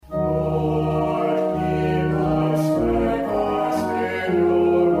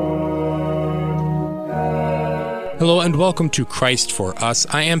Hello and welcome to Christ for Us.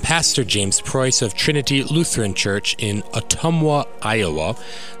 I am Pastor James Preuss of Trinity Lutheran Church in Ottumwa, Iowa.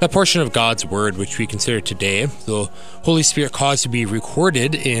 That portion of God's Word which we consider today, the Holy Spirit caused to be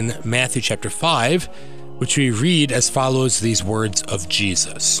recorded in Matthew chapter 5, which we read as follows these words of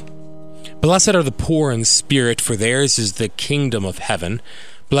Jesus. Blessed are the poor in spirit, for theirs is the kingdom of heaven.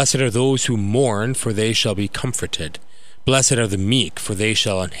 Blessed are those who mourn, for they shall be comforted. Blessed are the meek, for they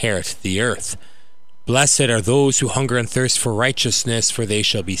shall inherit the earth. Blessed are those who hunger and thirst for righteousness, for they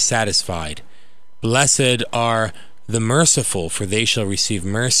shall be satisfied. Blessed are the merciful, for they shall receive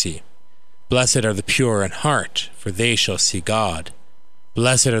mercy. Blessed are the pure in heart, for they shall see God.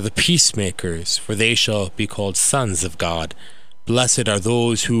 Blessed are the peacemakers, for they shall be called sons of God. Blessed are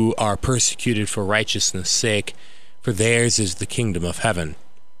those who are persecuted for righteousness' sake, for theirs is the kingdom of heaven.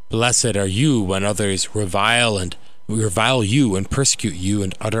 Blessed are you when others revile you and persecute you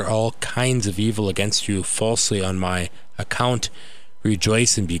and utter all kinds of evil against you falsely on my account.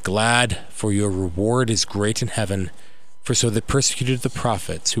 Rejoice and be glad, for your reward is great in heaven, for so they persecuted the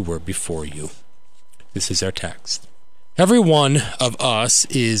prophets who were before you. This is our text. Every one of us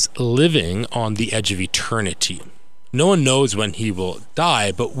is living on the edge of eternity. No one knows when he will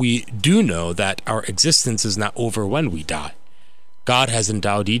die, but we do know that our existence is not over when we die. God has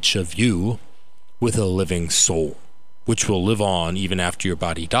endowed each of you with a living soul, which will live on even after your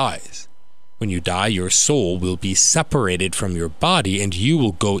body dies. When you die, your soul will be separated from your body, and you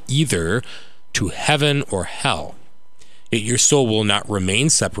will go either to heaven or hell. Yet your soul will not remain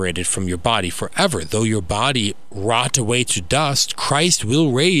separated from your body forever. Though your body rot away to dust, Christ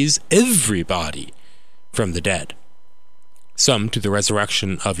will raise everybody from the dead. Some to the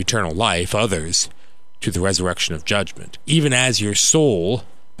resurrection of eternal life, others to the resurrection of judgment. Even as your soul,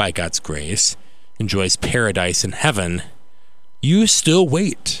 by God's grace, enjoys paradise in heaven, you still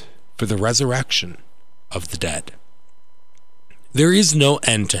wait for the resurrection of the dead. There is no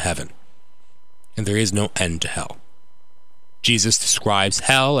end to heaven, and there is no end to hell. Jesus describes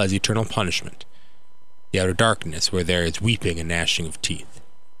hell as eternal punishment, the outer darkness where there is weeping and gnashing of teeth,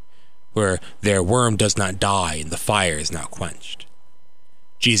 where their worm does not die and the fire is not quenched.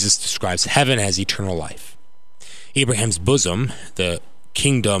 Jesus describes heaven as eternal life, Abraham's bosom, the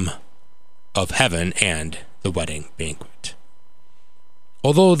kingdom of heaven, and the wedding banquet.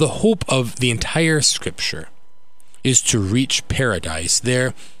 Although the hope of the entire Scripture is to reach paradise,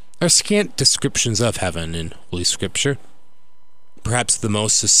 there are scant descriptions of heaven in Holy Scripture. Perhaps the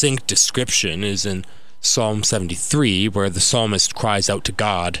most succinct description is in Psalm 73, where the psalmist cries out to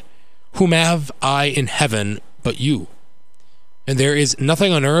God, "Whom have I in heaven but you? And there is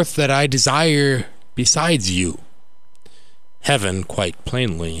nothing on earth that I desire besides you." Heaven, quite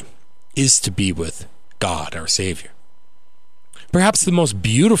plainly, is to be with God, our Savior. Perhaps the most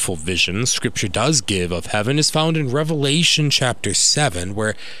beautiful vision Scripture does give of heaven is found in Revelation chapter 7,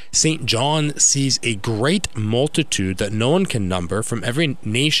 where St. John sees a great multitude that no one can number from every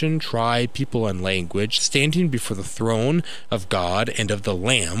nation, tribe, people, and language standing before the throne of God and of the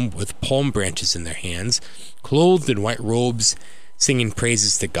Lamb with palm branches in their hands, clothed in white robes, singing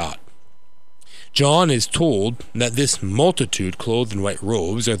praises to God. John is told that this multitude clothed in white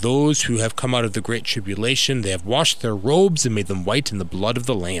robes are those who have come out of the great tribulation. They have washed their robes and made them white in the blood of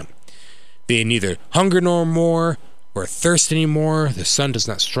the Lamb. They neither hunger nor more, or thirst any more. The sun does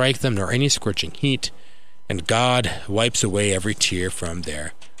not strike them, nor any scorching heat. And God wipes away every tear from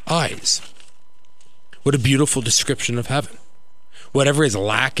their eyes. What a beautiful description of heaven. Whatever is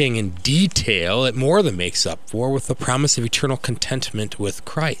lacking in detail, it more than makes up for with the promise of eternal contentment with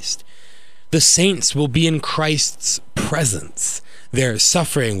Christ. The saints will be in Christ's presence. Their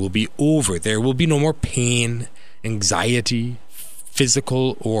suffering will be over. There will be no more pain, anxiety,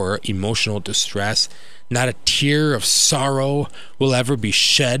 physical or emotional distress. Not a tear of sorrow will ever be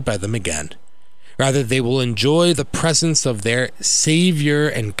shed by them again. Rather, they will enjoy the presence of their Savior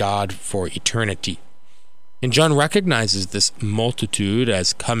and God for eternity. And John recognizes this multitude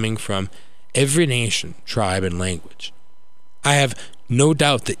as coming from every nation, tribe, and language. I have no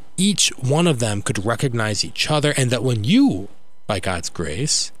doubt that each one of them could recognize each other, and that when you, by God's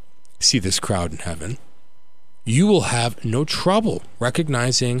grace, see this crowd in heaven, you will have no trouble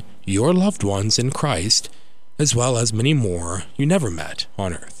recognizing your loved ones in Christ, as well as many more you never met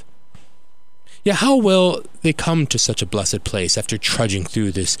on earth. Yet how will they come to such a blessed place after trudging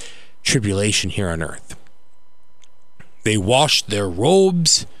through this tribulation here on earth? They washed their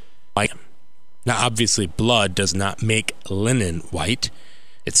robes white. Now, obviously, blood does not make linen white.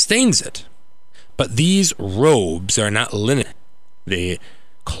 It stains it. But these robes are not linen. They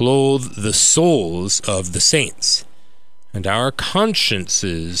clothe the souls of the saints. And our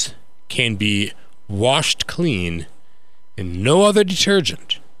consciences can be washed clean in no other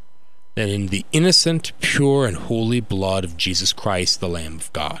detergent than in the innocent, pure, and holy blood of Jesus Christ, the Lamb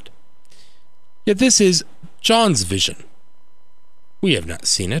of God. Yet this is John's vision. We have not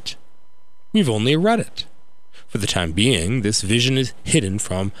seen it. We've only read it. For the time being, this vision is hidden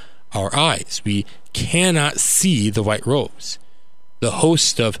from our eyes. We cannot see the white robes. The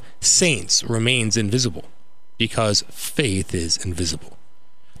host of saints remains invisible, because faith is invisible.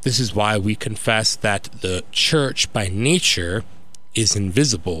 This is why we confess that the church by nature is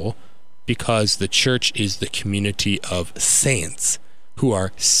invisible, because the church is the community of saints, who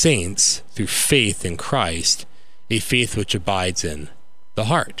are saints through faith in Christ, a faith which abides in the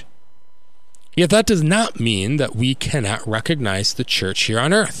heart. Yet that does not mean that we cannot recognize the church here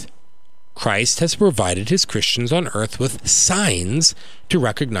on earth. Christ has provided his Christians on earth with signs to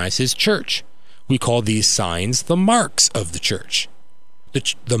recognize his church. We call these signs the marks of the church.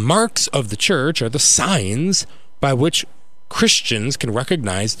 The marks of the church are the signs by which Christians can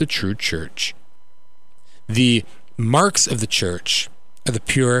recognize the true church. The marks of the church are the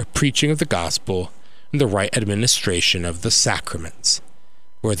pure preaching of the gospel and the right administration of the sacraments.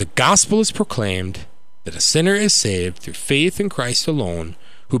 Where the gospel is proclaimed that a sinner is saved through faith in Christ alone,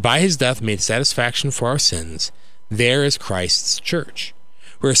 who by his death made satisfaction for our sins, there is Christ's church.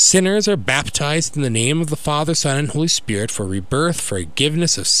 Where sinners are baptized in the name of the Father, Son, and Holy Spirit for rebirth,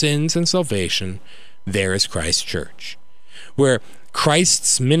 forgiveness of sins, and salvation, there is Christ's church. Where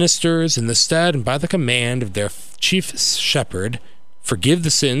Christ's ministers, in the stead and by the command of their chief shepherd, forgive the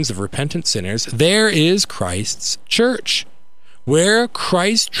sins of repentant sinners, there is Christ's church. Where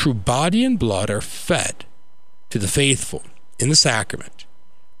Christ's true body and blood are fed to the faithful in the sacrament,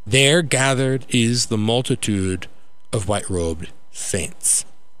 there gathered is the multitude of white-robed saints.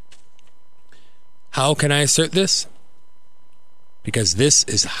 How can I assert this? Because this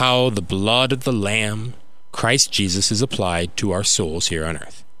is how the blood of the Lamb, Christ Jesus, is applied to our souls here on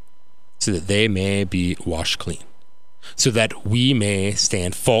earth, so that they may be washed clean, so that we may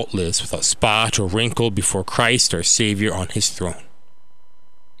stand faultless, without spot or wrinkle, before Christ our Savior on his throne.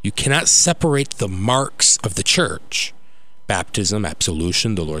 You cannot separate the marks of the church, baptism,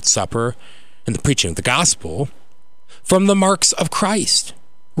 absolution, the Lord's Supper, and the preaching of the gospel, from the marks of Christ.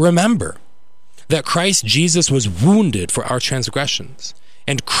 Remember that Christ Jesus was wounded for our transgressions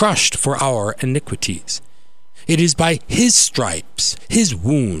and crushed for our iniquities. It is by his stripes, his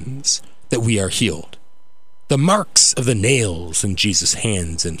wounds, that we are healed. The marks of the nails in Jesus'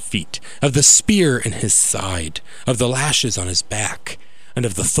 hands and feet, of the spear in his side, of the lashes on his back, and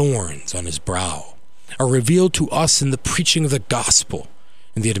of the thorns on his brow, are revealed to us in the preaching of the gospel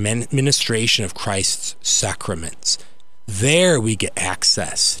and the administration of Christ's sacraments. There we get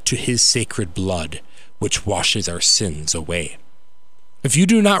access to his sacred blood, which washes our sins away. If you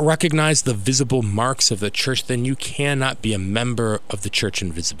do not recognize the visible marks of the church, then you cannot be a member of the church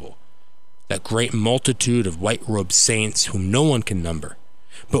invisible, that great multitude of white-robed saints whom no one can number.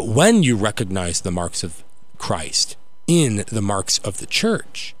 But when you recognize the marks of Christ in the marks of the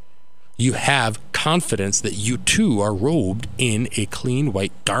church, you have confidence that you too are robed in a clean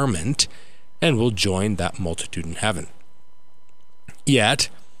white garment and will join that multitude in heaven. Yet,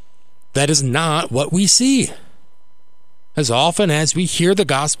 that is not what we see. As often as we hear the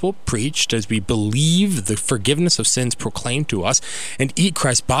gospel preached, as we believe the forgiveness of sins proclaimed to us, and eat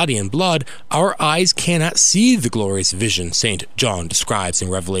Christ's body and blood, our eyes cannot see the glorious vision St. John describes in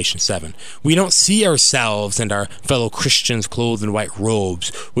Revelation 7. We don't see ourselves and our fellow Christians clothed in white robes,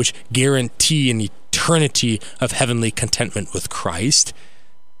 which guarantee an eternity of heavenly contentment with Christ.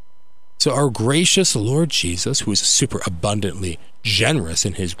 So our gracious Lord Jesus, who is super abundantly generous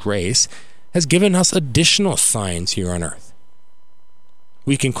in his grace, has given us additional signs here on earth.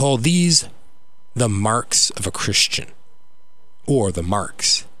 We can call these the marks of a Christian, or the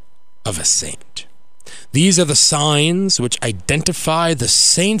marks of a saint. These are the signs which identify the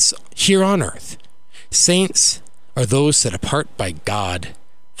saints here on earth. Saints are those set apart by God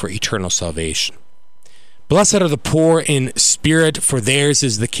for eternal salvation. Blessed are the poor in spirit, for theirs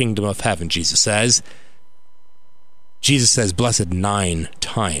is the kingdom of heaven, Jesus says. Jesus says blessed 9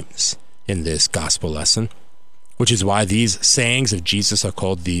 times in this gospel lesson, which is why these sayings of Jesus are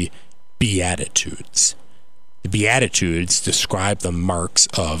called the Beatitudes. The Beatitudes describe the marks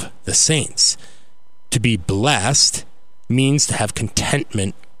of the saints. To be blessed means to have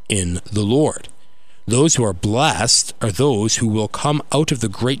contentment in the Lord. Those who are blessed are those who will come out of the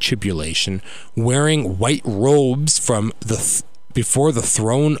great tribulation wearing white robes from before the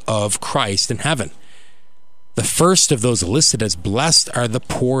throne of Christ in heaven. The first of those listed as blessed are the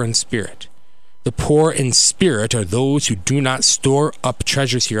poor in spirit. The poor in spirit are those who do not store up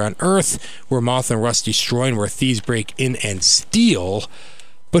treasures here on earth, where moth and rust destroy and where thieves break in and steal,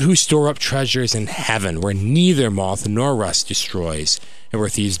 but who store up treasures in heaven, where neither moth nor rust destroys, and where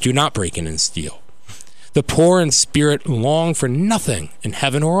thieves do not break in and steal. The poor in spirit long for nothing in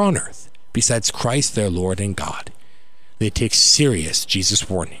heaven or on earth, besides Christ their Lord and God. They take serious Jesus'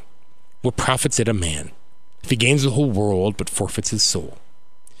 warning. What profits it a man if he gains the whole world but forfeits his soul?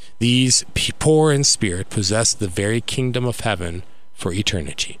 These poor in spirit possess the very kingdom of heaven for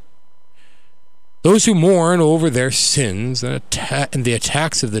eternity. Those who mourn over their sins and the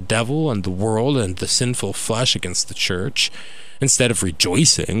attacks of the devil and the world and the sinful flesh against the church, instead of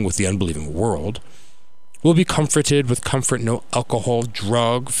rejoicing with the unbelieving world, will be comforted with comfort no alcohol,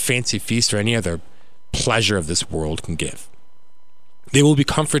 drug, fancy feast, or any other pleasure of this world can give. They will be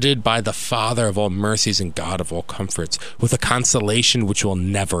comforted by the Father of all mercies and God of all comforts, with a consolation which will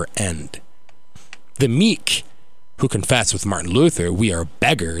never end. The meek, who confess with Martin Luther, "We are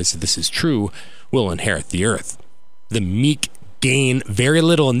beggars, this is true," will inherit the earth. The meek gain very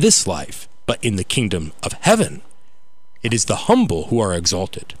little in this life, but in the kingdom of heaven, it is the humble who are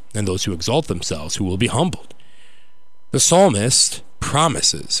exalted, and those who exalt themselves who will be humbled. The psalmist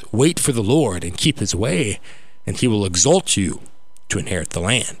promises, "Wait for the Lord and keep his way, and he will exalt you to inherit the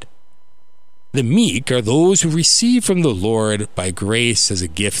land." The meek are those who receive from the Lord by grace as a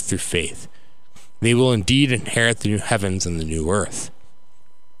gift through faith. They will indeed inherit the new heavens and the new earth.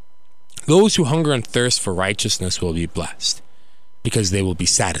 Those who hunger and thirst for righteousness will be blessed, because they will be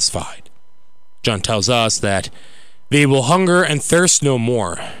satisfied. John tells us that they will hunger and thirst no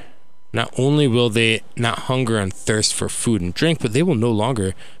more. Not only will they not hunger and thirst for food and drink, but they will no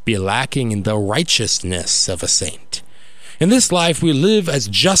longer be lacking in the righteousness of a saint. In this life, we live as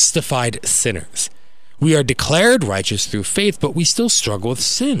justified sinners. We are declared righteous through faith, but we still struggle with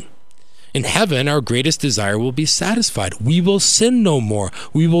sin. In heaven, our greatest desire will be satisfied. We will sin no more.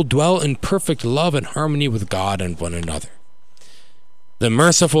 We will dwell in perfect love and harmony with God and one another. The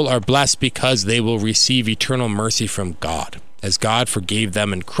merciful are blessed because they will receive eternal mercy from God. As God forgave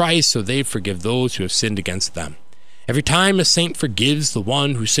them in Christ, so they forgive those who have sinned against them. Every time a saint forgives the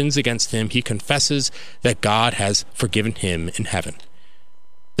one who sins against him, he confesses that God has forgiven him in heaven.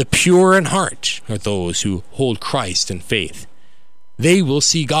 The pure in heart are those who hold Christ in faith. They will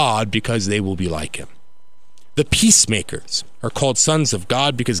see God because they will be like him. The peacemakers are called sons of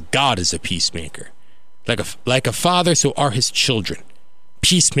God because God is a peacemaker. Like a father, so are his children.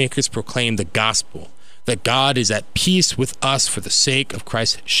 Peacemakers proclaim the gospel, that God is at peace with us for the sake of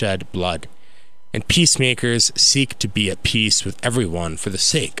Christ's shed blood. And peacemakers seek to be at peace with everyone for the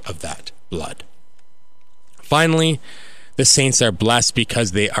sake of that blood. Finally, the saints are blessed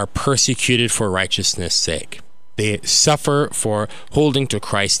because they are persecuted for righteousness' sake. They suffer for holding to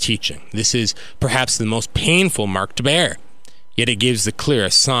Christ's teaching. This is perhaps the most painful mark to bear, yet it gives the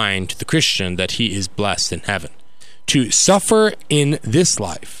clearest sign to the Christian that he is blessed in heaven. To suffer in this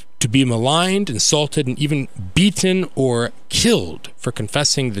life, to be maligned, insulted, and even beaten or killed for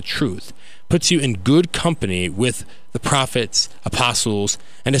confessing the truth, puts you in good company with the prophets, apostles,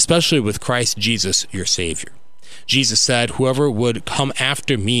 and especially with Christ Jesus, your Savior. Jesus said, "Whoever would come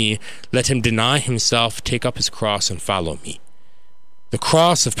after me, let him deny himself, take up his cross, and follow me." The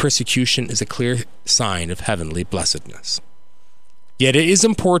cross of persecution is a clear sign of heavenly blessedness. Yet it is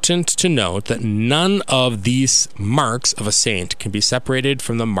important to note that none of these marks of a saint can be separated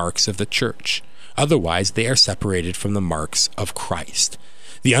from the marks of the church. Otherwise, they are separated from the marks of Christ.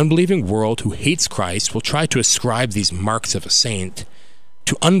 The unbelieving world who hates Christ will try to ascribe these marks of a saint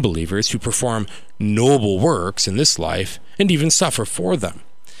to unbelievers who perform noble works in this life and even suffer for them.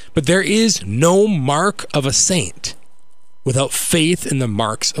 But there is no mark of a saint without faith in the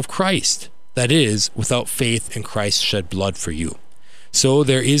marks of Christ. That is, without faith in Christ's shed blood for you. So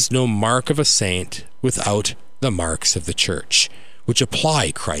there is no mark of a saint without the marks of the church, which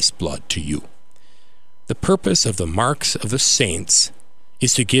apply Christ's blood to you. The purpose of the marks of the saints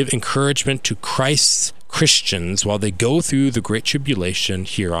is to give encouragement to Christ's Christians while they go through the great tribulation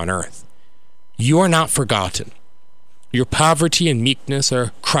here on earth. You are not forgotten. Your poverty and meekness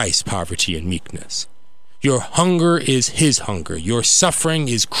are Christ's poverty and meekness. Your hunger is his hunger. Your suffering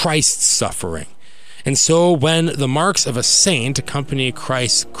is Christ's suffering. And so when the marks of a saint accompany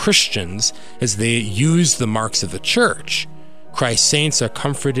Christ's Christians as they use the marks of the church, Christ's saints are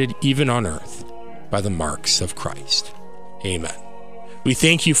comforted even on earth by the marks of Christ. Amen. We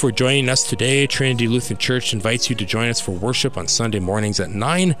thank you for joining us today. Trinity Lutheran Church invites you to join us for worship on Sunday mornings at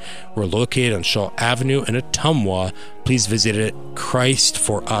 9. We're located on Shaw Avenue in Ottumwa. Please visit it at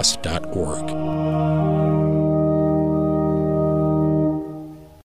christforus.org.